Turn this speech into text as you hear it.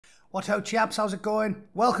What out, chaps? How's it going?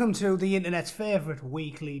 Welcome to the internet's favourite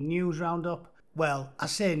weekly news roundup. Well, I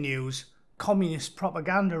say news, communist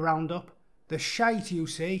propaganda roundup. The Shite You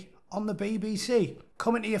See on the BBC.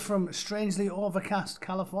 Coming to you from strangely overcast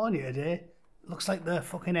California today. Looks like the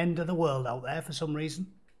fucking end of the world out there for some reason.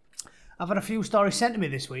 I've had a few stories sent to me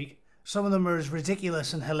this week. Some of them are as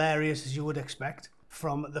ridiculous and hilarious as you would expect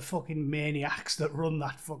from the fucking maniacs that run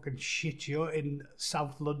that fucking shit show in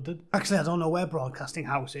South London. Actually, I don't know where Broadcasting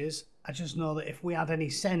House is. I just know that if we had any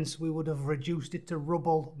sense, we would have reduced it to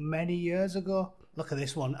rubble many years ago. Look at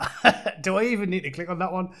this one. Do I even need to click on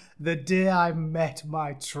that one? The day I met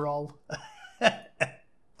my troll.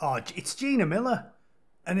 Oh, it's Gina Miller.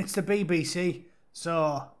 And it's the BBC.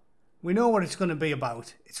 So we know what it's going to be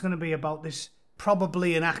about. It's going to be about this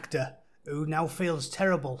probably an actor who now feels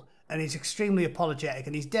terrible. And he's extremely apologetic.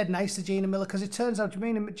 And he's dead nice to Gina Miller. Because it turns out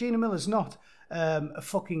Gina Miller's not a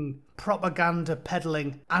fucking propaganda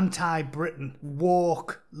peddling, anti-Britain,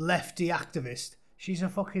 woke, lefty activist. She's a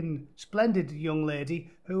fucking splendid young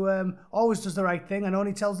lady who always does the right thing and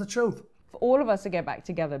only tells the truth. For all of us to get back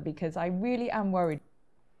together, because I really am worried.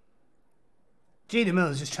 Gina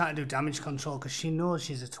Miller's just trying to do damage control because she knows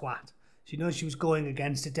she's a twat. She knows she was going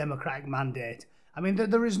against a democratic mandate. I mean,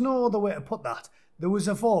 there is no other way to put that. There was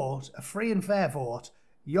a vote, a free and fair vote.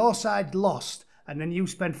 Your side lost, and then you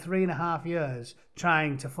spent 3.5 years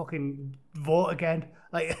trying to fucking vote again.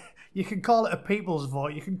 Like, you can call it a people's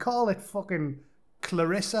vote. You can call it fucking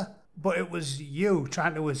Clarissa, but it was you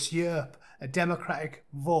trying to usurp a democratic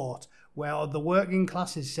vote where the working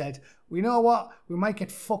classes said, we know what, we might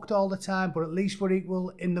get fucked all the time, but at least we're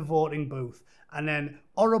equal in the voting booth. And then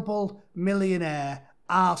horrible millionaire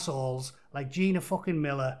arseholes like Gina fucking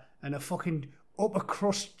Miller and a fucking upper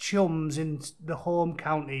crust chums in the home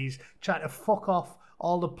counties trying to fuck off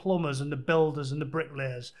all the plumbers and the builders and the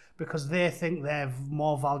bricklayers because they think they're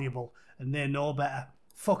more valuable and they know better.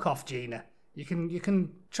 Fuck off, Gina. You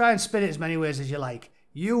can try and spin it as many ways as you like.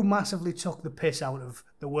 You massively took the piss out of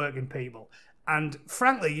the working people. And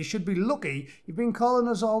frankly, you should be lucky you've been calling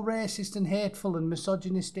us all racist and hateful and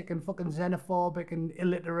misogynistic and fucking xenophobic and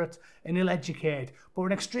illiterate and ill-educated. But we're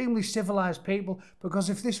an extremely civilised people, because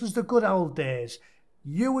if this was the good old days,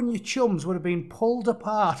 you and your chums would have been pulled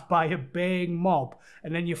apart by a baying mob,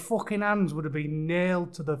 and then your fucking hands would have been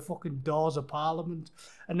nailed to the fucking doors of Parliament,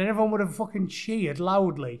 and then everyone would have fucking cheered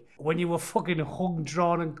loudly when you were fucking hung,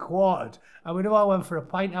 drawn and quartered, and we'd all went for a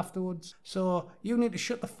pint afterwards. So you need to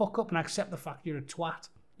shut the fuck up and accept the fact you're a twat.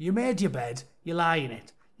 You made your bed, you lie in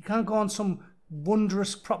it. You can't go on some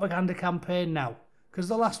wondrous propaganda campaign now, because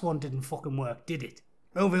the last one didn't fucking work, did it?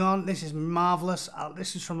 Moving on, this is marvellous.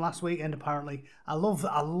 This is from last weekend, apparently. I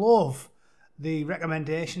love the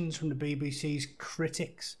recommendations from the BBC's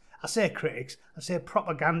critics. I say critics, I say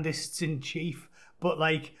propagandists in chief. But,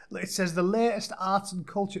 like, it says the latest arts and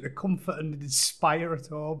culture to comfort and inspire at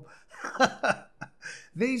home.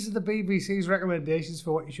 These are the BBC's recommendations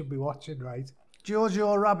for what you should be watching, right?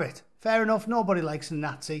 Jojo Rabbit. Fair enough, nobody likes a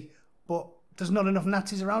Nazi, but there's not enough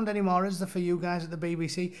Nazis around anymore, is there, for you guys at the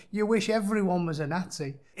BBC? You wish everyone was a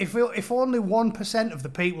Nazi. If only 1% of the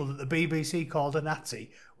people that the BBC called a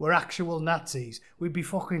Nazi were actual Nazis, we'd be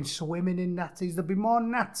fucking swimming in Nazis. There'd be more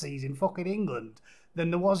Nazis in fucking England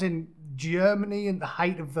than there was in Germany at the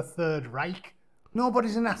height of the Third Reich.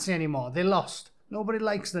 Nobody's a Nazi anymore. They lost. Nobody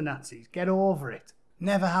likes the Nazis. Get over it.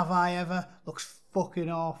 Never Have I Ever looks fucking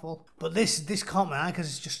awful. But this caught my eye because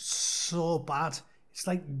it's just so bad. It's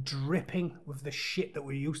like dripping with the shit that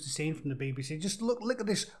we're used to seeing from the BBC. Just look at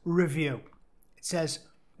this review. It says,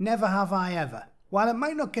 Never Have I Ever. While it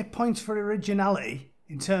might not get points for originality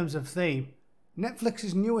in terms of theme,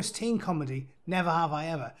 Netflix's newest teen comedy, Never Have I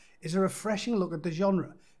Ever, is a refreshing look at the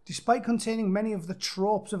genre. Despite containing many of the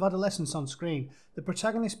tropes of adolescence on screen, the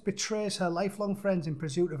protagonist betrays her lifelong friends in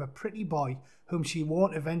pursuit of a pretty boy whom she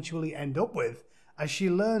won't eventually end up with, as she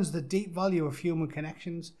learns the deep value of human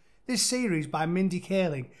connections. This series by Mindy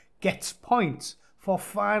Kaling gets points for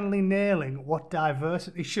finally nailing what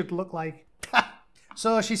diversity should look like.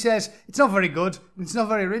 So she says, it's not very good, it's not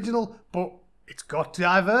very original, but it's got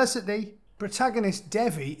diversity. Protagonist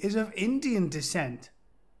Devi is of Indian descent.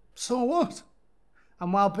 So what?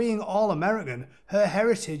 And while being all-American, her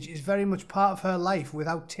heritage is very much part of her life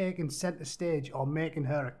without taking centre stage or making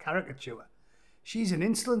her a caricature. She's an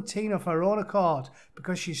insolent teen of her own accord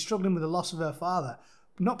because she's struggling with the loss of her father,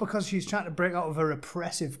 not because she's trying to break out of a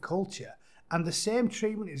repressive culture. And the same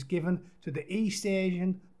treatment is given to the East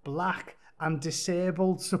Asian, black and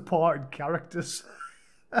disabled supported characters.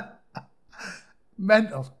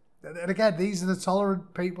 Mental. And again, these are the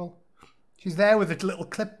tolerant people. She's there with a little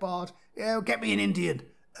clipboard. Yeah, get me an Indian.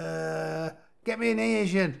 Get me an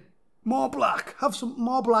Asian. More black. Have some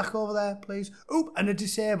more black over there, please. Oop, and a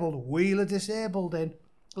disabled. Wheel a disabled in.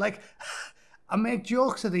 Like, I make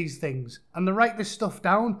jokes of these things, and they write this stuff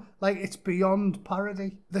down like it's beyond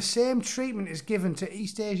parody. The same treatment is given to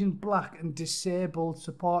East Asian black and disabled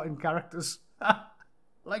supporting characters.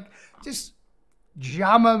 Like, just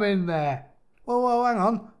jam them in there. Whoa, hang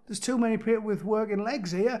on. There's too many people with working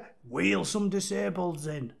legs here. Wheel some disableds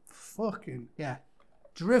in. Fucking, yeah.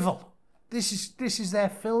 Drivel. This is their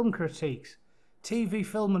film critiques. TV,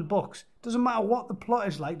 film and books. Doesn't matter what the plot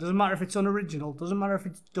is like. Doesn't matter if it's unoriginal. Doesn't matter if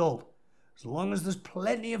it's dull. As long as there's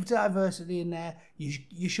plenty of diversity in there,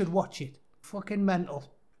 you should watch it. Fucking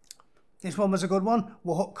mental. This one was a good one.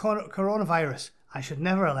 Coronavirus. I should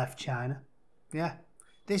never have left China. Yeah.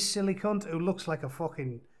 This silly cunt who looks like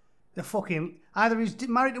either he's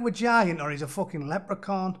married to a giant or he's a fucking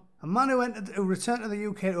leprechaun. A man who returned to the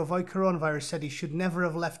UK to avoid coronavirus said he should never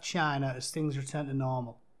have left China as things return to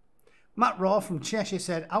normal. Matt Raw from Cheshire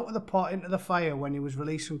said out of the pot into the fire when he was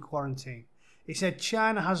released from quarantine. He said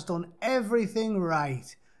China has done everything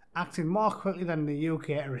right, acting more quickly than the UK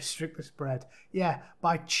to restrict the spread. Yeah,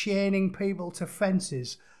 by chaining people to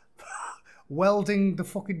fences, welding the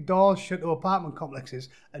fucking doors shut to apartment complexes,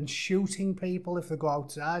 and shooting people if they go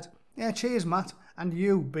outside. Yeah, cheers, Matt. And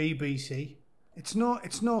you, BBC. It's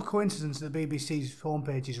no coincidence that the BBC's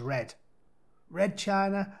homepage is red. Red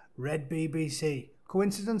China, red BBC.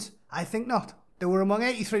 Coincidence? I think not. There were among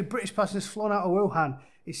 83 British passengers flown out of Wuhan.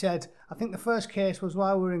 He said, I think the first case was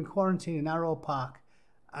while we were in quarantine in Arrow Park.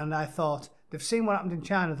 And I thought, they've seen what happened in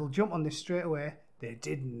China, they'll jump on this straight away. They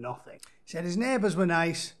did nothing. He said his neighbours were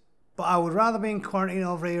nice, but I would rather be in quarantine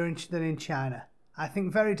over here than in China. I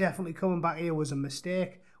think very definitely coming back here was a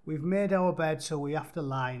mistake. We've made our bed, so we have to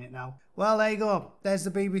lie in it now. Well, there you go. There's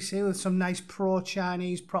the BBC with some nice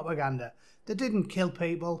pro-Chinese propaganda. They didn't kill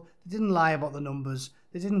people. They didn't lie about the numbers.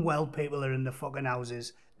 They didn't weld people that are in the fucking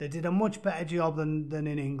houses. They did a much better job than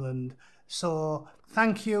in England. So,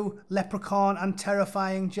 thank you, leprechaun and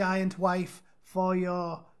terrifying giant wife, for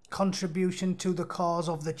your contribution to the cause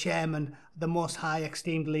of the chairman, the most high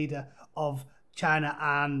esteemed leader of China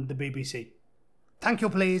and the BBC. Thank you,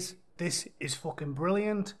 please. This is fucking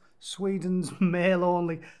brilliant. Sweden's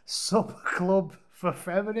male-only sub-club for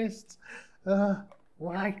feminists.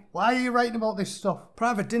 Why? Why are you writing about this stuff?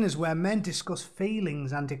 Private dinners where men discuss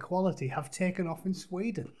feelings and equality have taken off in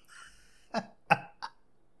Sweden.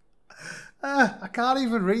 I can't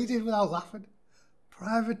even read it without laughing.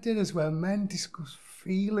 Private dinners where men discuss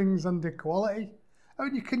feelings and equality. I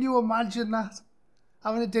mean, can you imagine that?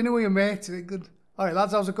 Having a dinner with your mates and good. All right,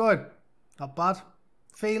 lads, how's it going? Not bad.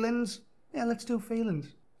 Feelings? Yeah, let's do feelings.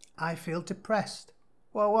 I feel depressed.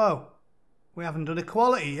 Whoa. We haven't done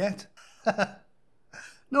equality yet.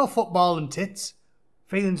 No football and tits.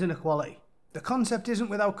 Feelings and equality. The concept isn't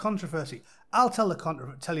without controversy. I'll tell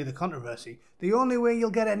you the controversy. The only way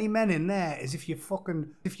you'll get any men in there is if you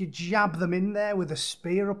jab them in there with a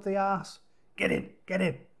spear up the arse. Get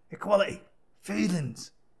in. Equality.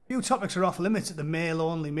 Feelings. Few topics are off limits at the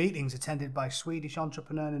male-only meetings attended by Swedish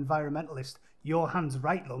entrepreneur and environmentalist Johan's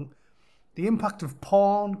Reitlung. The impact of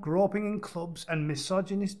porn, groping in clubs and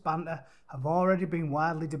misogynist banter have already been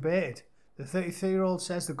widely debated. The 33-year-old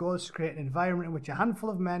says the goal is to create an environment in which a handful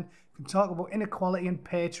of men can talk about inequality and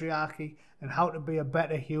patriarchy and how to be a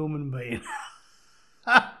better human being.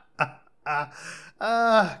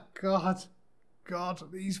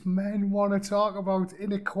 God, these men want to talk about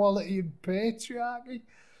inequality and patriarchy?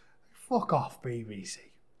 Fuck off, BBC.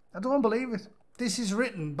 I don't believe it. This is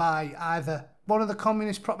written by either one of the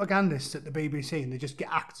communist propagandists at the BBC and they just get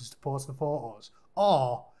actors to post the photos,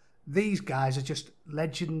 or these guys are just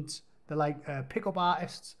legends. They're like pick-up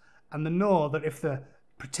artists, and they know that if they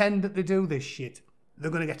pretend that they do this shit,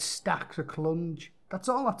 they're going to get stacks of clunge. That's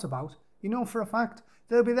all that's about. You know for a fact.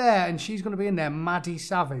 They'll be there, and she's going to be in there, Maddie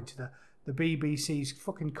Savage, the BBC's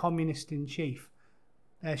fucking communist-in-chief.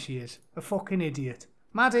 There she is. A fucking idiot.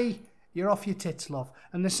 Maddie, you're off your tits, love.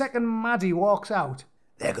 And the second Maddie walks out,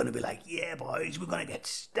 they're going to be like, yeah, boys, we're going to get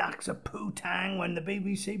stacks of poo-tang when the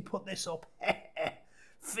BBC put this up.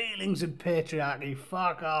 Feelings and patriarchy,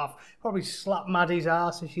 fuck off. Probably slap Maddie's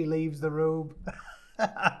ass as she leaves the room.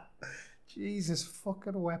 Jesus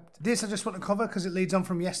fucking wept. This I just want to cover because it leads on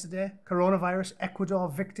from yesterday. Coronavirus, Ecuador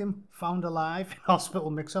victim found alive in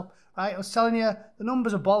hospital mix-up. Right, I was telling you, the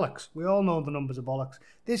numbers are bollocks. We all know the numbers are bollocks.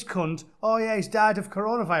 This cunt, oh yeah, he's died of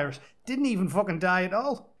coronavirus. Didn't even fucking die at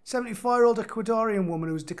all. 74-year-old Ecuadorian woman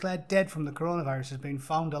who was declared dead from the coronavirus has been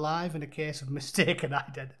found alive in a case of mistaken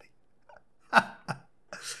identity.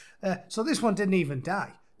 So this one didn't even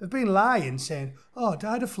die. They've been lying, saying, oh,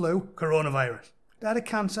 died of flu, coronavirus. Died of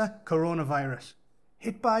cancer, coronavirus.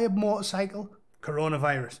 Hit by a motorcycle,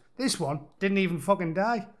 coronavirus. This one didn't even fucking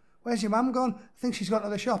die. Where's your mum gone? I think she's gone to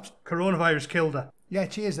the shops. Coronavirus killed her. Yeah,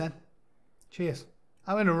 cheers then. Cheers.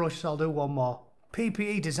 I'm in a rush, so I'll do one more.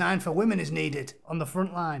 PPE designed for women is needed on the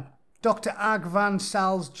front line. Dr. Ag Van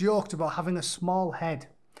Sals joked about having a small head.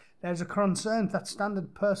 There's a concern that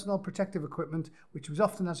standard personal protective equipment, which was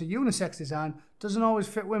often as a unisex design, doesn't always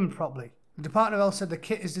fit women properly. The Department of Health said the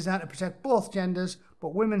kit is designed to protect both genders,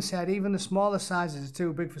 but women said even the smaller sizes are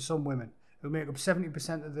too big for some women, who make up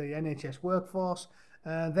 70% of the NHS workforce.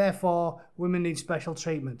 Therefore, women need special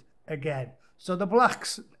treatment. Again. So the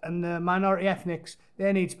blacks and the minority ethnics,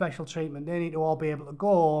 they need special treatment. They need to all be able to go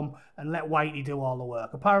home and let whitey do all the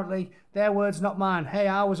work. Apparently, their words, not mine. Hey,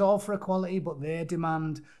 I was all for equality, but they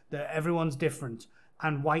demand that everyone's different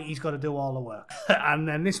and whitey's got to do all the work. And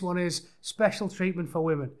then this one is special treatment for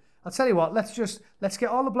women. I'll tell you what, let's get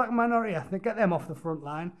all the black and minority ethnic, get them off the front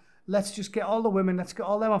line. Let's just get all the women, let's get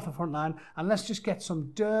all them off the front line, and let's just get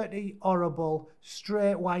some dirty, horrible,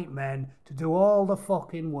 straight white men to do all the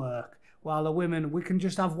fucking work. While the women, we can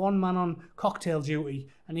just have one man on cocktail duty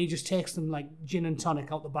and he just takes them like gin and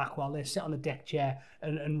tonic out the back while they sit on a deck chair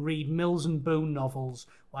and read Mills and Boon novels,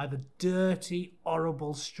 while the dirty,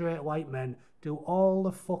 horrible, straight white men do all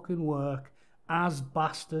the fucking work as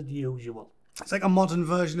bastard usual. It's like a modern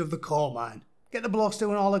version of the coal mine. Get the blokes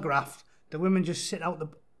doing all the graft, the women just sit up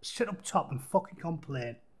top and fucking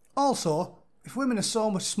complain. Also, if women are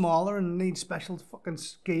so much smaller and need special fucking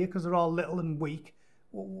gear because they're all little and weak,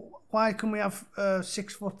 why can we have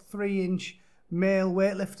 6'3" male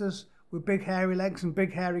weightlifters with big hairy legs and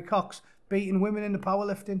big hairy cocks beating women in the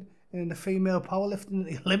powerlifting, in the female powerlifting at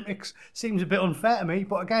the Olympics? Seems a bit unfair to me,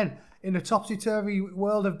 but again, in the topsy-turvy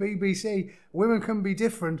world of BBC, women can be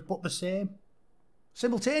different but the same.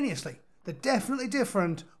 Simultaneously. They're definitely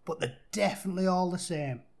different, but they're definitely all the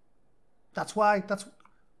same. They're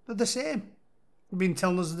the same. They've been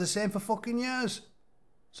telling us they're the same for fucking years.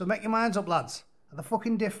 So make your minds up, lads. Are they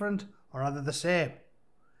fucking different or are they the same?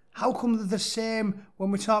 How come they're the same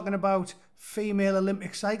when we're talking about female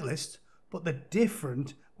Olympic cyclists, but they're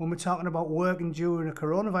different when we're talking about working during a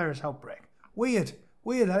coronavirus outbreak? Weird.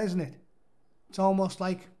 Weird, that, isn't it? It's almost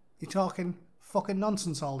like you're talking fucking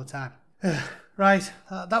nonsense all the time. Right,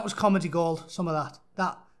 that was comedy gold, some of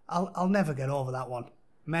that. I'll never get over that one.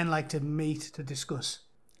 Men like to meet to discuss.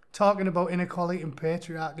 Talking about inequality and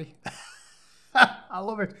patriarchy. I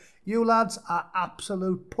love it. You lads are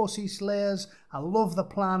absolute pussy slayers. I love the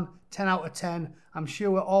plan. 10 out of 10. I'm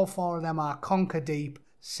sure all four of them are conquer deep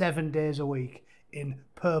 7 days a week in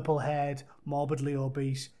purple-haired, morbidly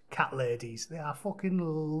obese cat ladies. They are fucking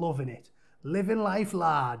loving it. Living life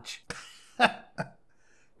large.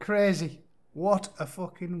 Crazy. What a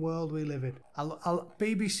fucking world we live in.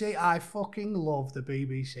 BBC, I fucking love the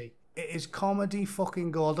BBC. It is comedy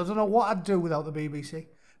fucking gold. I don't know what I'd do without the BBC.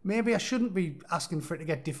 Maybe I shouldn't be asking for it to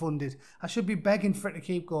get defunded. I should be begging for it to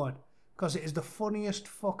keep going. Because it is the funniest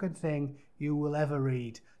fucking thing you will ever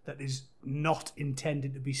read that is not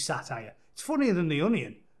intended to be satire. It's funnier than The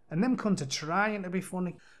Onion. And them cunts are trying to be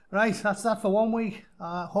funny. Right, that's that for 1 week.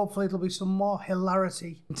 Hopefully it'll be some more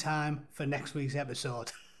hilarity in time for next week's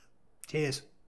episode. Cheers.